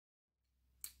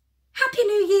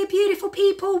you beautiful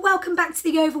people, welcome back to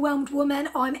The Overwhelmed Woman.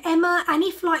 I'm Emma, and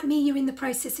if like me you're in the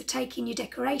process of taking your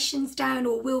decorations down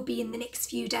or will be in the next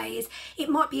few days, it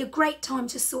might be a great time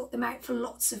to sort them out for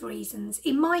lots of reasons.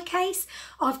 In my case,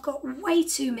 I've got way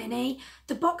too many.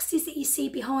 The boxes that you see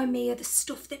behind me are the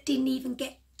stuff that didn't even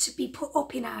get to be put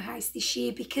up in our house this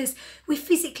year because we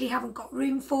physically haven't got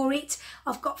room for it.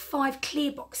 I've got 5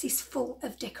 clear boxes full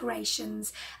of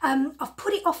decorations. I've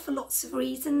put it off for lots of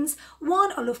reasons.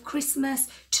 1, I love Christmas.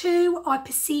 2, I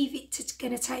perceive it's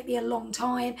going to take me a long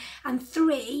time. And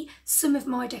 3, some of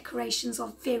my decorations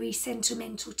are very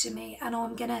sentimental to me, and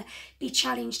I'm going to be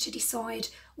challenged to decide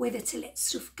whether to let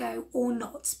stuff go or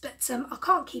not. But I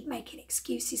can't keep making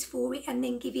excuses for it and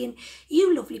then giving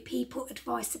you lovely people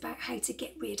advice about how to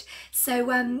get rid.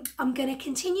 So I'm going to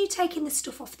continue taking the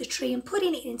stuff off the tree and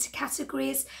putting it into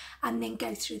categories and then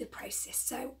go through the process.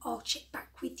 So I'll check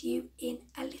back with you in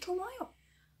a little while.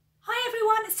 Hi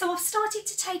everyone, so I've started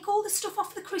to take all the stuff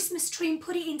off the Christmas tree and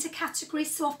put it into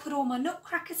categories. So I've put all my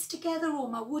nutcrackers together, all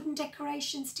my wooden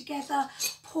decorations together,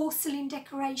 porcelain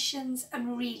decorations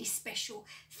and really special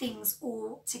things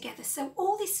all together. So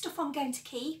all this stuff I'm going to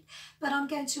keep, but I'm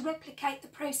going to replicate the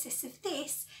process of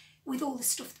this with all the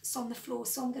stuff that's on the floor.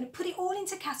 So I'm going to put it all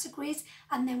into categories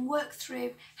and then work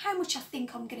through how much I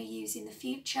think I'm going to use in the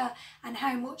future and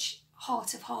how much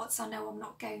heart of hearts I know I'm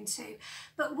not going to.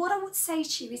 But what I would say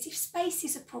to you is, if space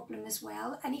is a problem as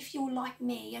well, and if you're like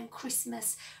me and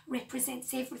Christmas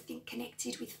represents everything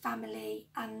connected with family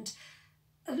and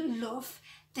love,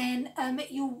 then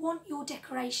you'll want your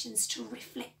decorations to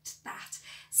reflect that.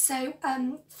 So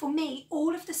for me,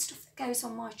 all of the stuff that goes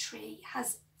on my tree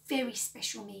has very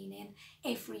special meaning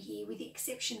every year, with the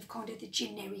exception of kind of the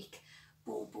generic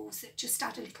baubles that just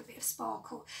add a little bit of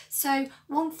sparkle. So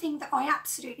one thing that I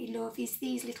absolutely love is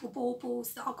these little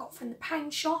baubles that I got from the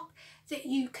pound shop that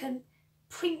you can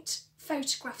print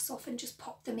photographs off and just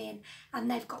pop them in, and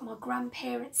they've got my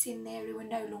grandparents in there who are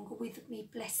no longer with me,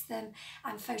 bless them,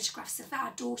 and photographs of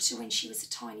our daughter when she was a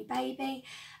tiny baby.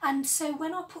 And so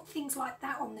when I put things like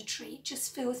that on the tree, it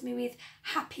just fills me with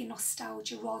happy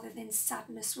nostalgia rather than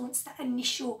sadness once that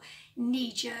initial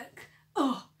knee-jerk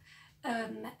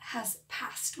has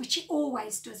passed, which it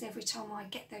always does every time I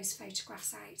get those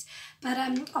photographs out. But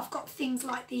I've got things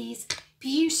like these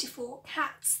beautiful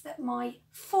cats that my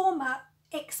former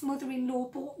ex-mother-in-law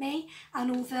bought me,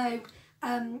 and although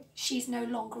she's no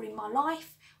longer in my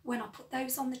life, when I put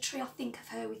those on the tree I think of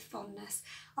her with fondness.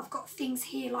 I've got things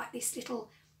here like this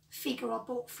little figure I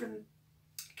bought from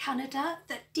Canada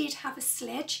that did have a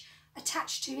sledge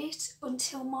attached to it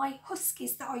until my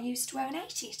huskies that I used to own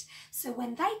ate it. So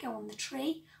when they go on the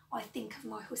tree, I think of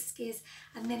my huskies.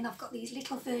 And then I've got these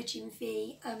little Virgin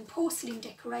V porcelain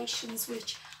decorations,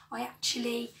 which I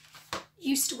actually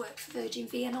used to work for Virgin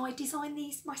V, and I designed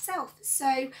these myself.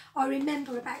 So I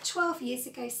remember about 12 years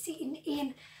ago sitting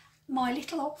in my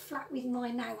little old flat with my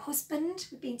now husband,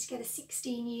 we've been together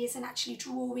 16 years, and actually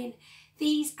drawing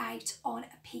these out on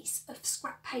a piece of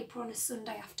scrap paper on a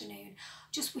Sunday afternoon.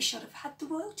 Just wish I'd have had the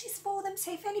royalties for them,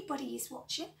 so if anybody is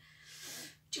watching,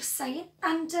 just saying.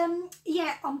 And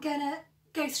yeah, I'm gonna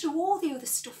go through all the other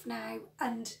stuff now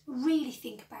and really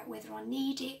think about whether I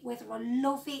need it, whether I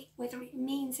love it, whether it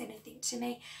means anything to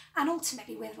me, and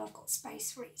ultimately whether I've got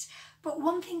space for it. But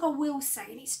one thing I will say,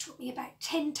 and it's took me about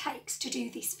 10 takes to do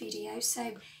this video,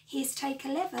 so here's take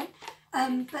 11,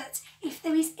 but if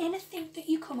there is anything that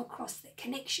you come across that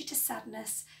connects you to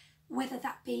sadness, whether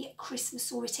that be at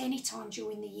Christmas or at any time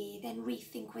during the year, then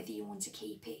rethink whether you want to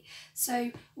keep it.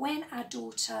 So when our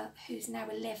daughter, who's now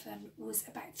 11, was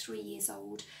about 3 years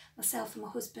old, myself and my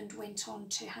husband went on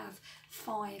to have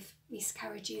 5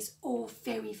 miscarriages, all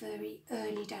very, very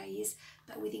early days,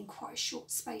 but within quite a short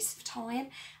space of time,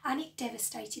 and it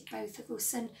devastated both of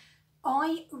us. And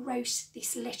I wrote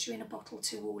this letter in a bottle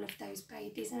to all of those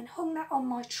babies and hung that on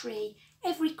my tree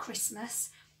every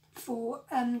Christmas for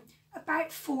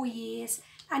about 4 years.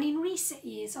 And in recent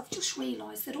years I've just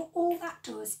realised that all that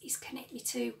does is connect me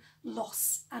to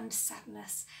loss and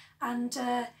sadness, and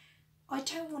I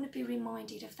don't want to be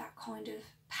reminded of that kind of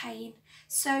pain.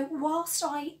 So whilst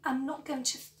I am not going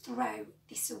to throw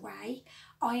this away,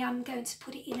 I am going to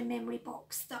put it in a memory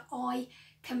box that I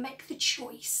can make the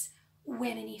choice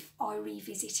when and if I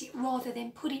revisit it, rather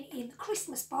than putting it in the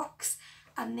Christmas box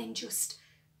and then just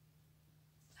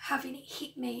having it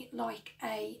hit me like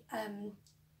a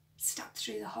stab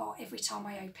through the heart every time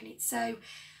I open it. So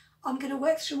I'm going to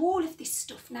work through all of this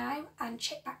stuff now and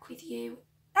check back with you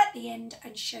at the end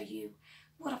and show you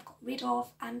what I've got rid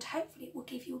of, and hopefully it will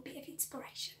give you a bit of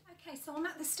inspiration. Okay, so I'm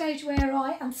at the stage where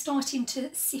I am starting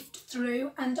to sift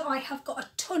through, and I have got a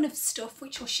ton of stuff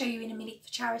which I'll show you in a minute for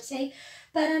charity.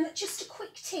 But just a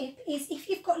quick tip is if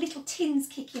you've got little tins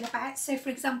kicking about, so for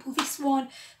example this one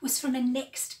was from a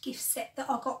Next gift set that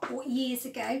I got bought years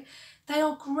ago. They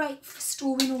are great for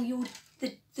storing all your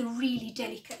the really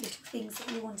delicate little things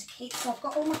that you want to keep. So I've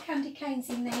got all my candy canes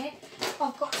in there.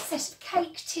 I've got a set of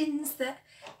cake tins that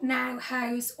now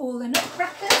house all the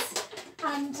nutcrackers,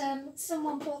 and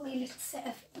someone bought me a little set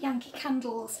of Yankee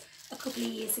candles a couple of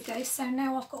years ago, so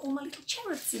now I've got all my little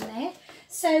cherubs in there.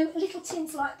 So little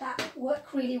tins like that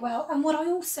work really well. And what I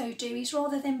also do is,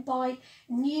 rather than buy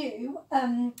new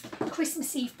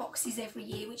Christmas Eve boxes every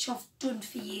year, which I've done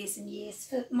for years and years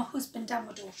for my husband and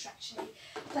my daughter actually,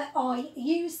 but I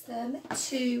use them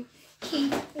to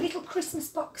keep little Christmas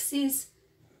boxes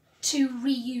to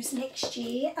reuse next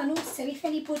year. And also if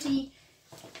anybody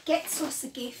gets us a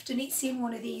gift and it's in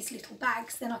one of these little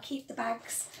bags, then I keep the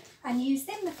bags and use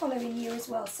them the following year as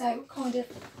well. So kind of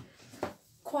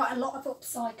quite a lot of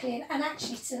upcycling. And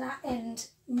actually to that end,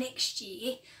 next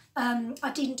year,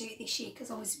 I didn't do it this year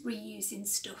because I was reusing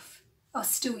stuff. I was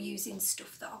still using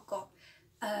stuff that I've got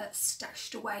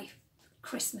stashed away,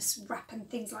 Christmas wrap and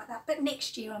things like that. But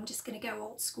next year I'm just going to go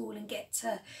old school and get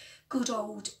good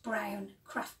old brown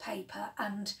craft paper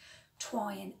and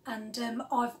twine. And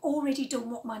I've already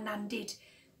done what my nan did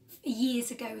years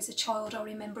ago as a child. I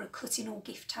remember cutting all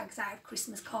gift tags out of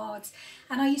Christmas cards,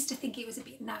 and I used to think it was a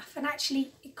bit naff, and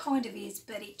actually it kind of is,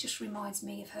 but it just reminds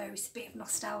me of her. It's a bit of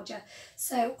nostalgia.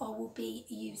 So I will be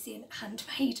using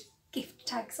handmade gift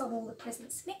tags on all the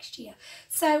presents next year.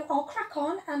 So I'll crack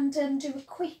on and do a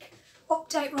quick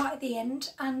update right at the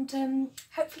end, and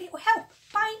hopefully it will help.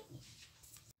 Bye.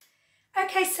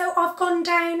 Okay, so I've gone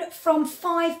down from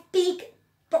 5 big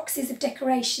boxes of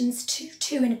decorations to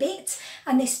 2 and a bit,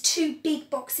 and there's 2 big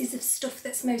boxes of stuff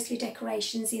that's mostly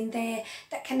decorations in there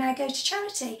that can now go to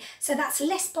charity. So that's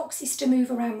less boxes to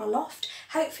move around my loft,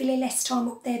 hopefully less time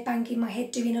up there banging my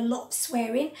head doing a lot of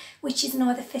swearing, which is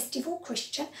neither festive or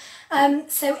Christian.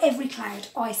 So every cloud,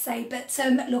 I say. But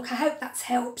look, I hope that's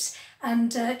helped,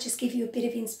 and just give you a bit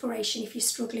of inspiration if you're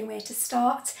struggling where to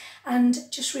start.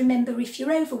 And just remember, if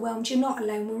you're overwhelmed, you're not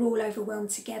alone. We're all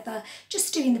overwhelmed together,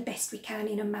 just doing the best we can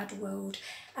in a mad world,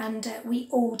 and we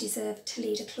all deserve to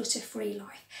lead a clutter-free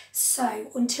life.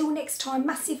 So until next time,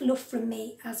 massive love from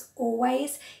me as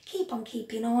always. Keep on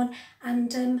keeping on,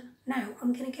 and now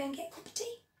I'm going to go and get a cup of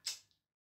tea.